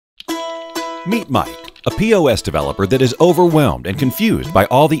Meet Mike, a POS developer that is overwhelmed and confused by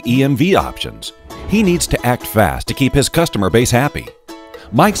all the EMV options. He needs to act fast to keep his customer base happy.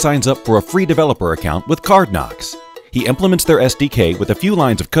 Mike signs up for a free developer account with Cardknox. He implements their SDK with a few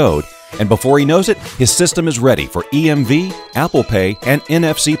lines of code, and before he knows it, his system is ready for EMV, Apple Pay, and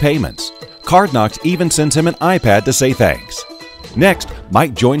NFC payments. Cardknox even sends him an iPad to say thanks. Next,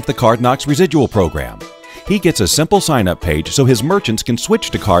 Mike joins the Cardknox residual program. He gets a simple sign-up page so his merchants can switch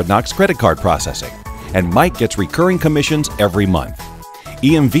to Cardknox credit card processing, and Mike gets recurring commissions every month.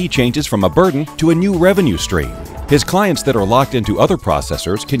 EMV changes from a burden to a new revenue stream. His clients that are locked into other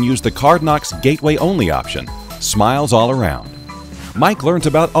processors can use the Cardknox gateway-only option. Smiles all around. Mike learns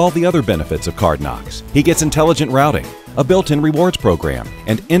about all the other benefits of Cardknox. He gets intelligent routing, a built-in rewards program,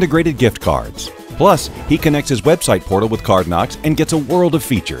 and integrated gift cards. Plus, he connects his website portal with Cardknox and gets a world of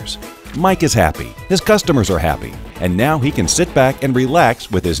features. Mike is happy, his customers are happy, and now he can sit back and relax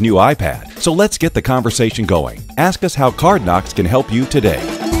with his new iPad. So let's get the conversation going. Ask us how Cardknox can help you today.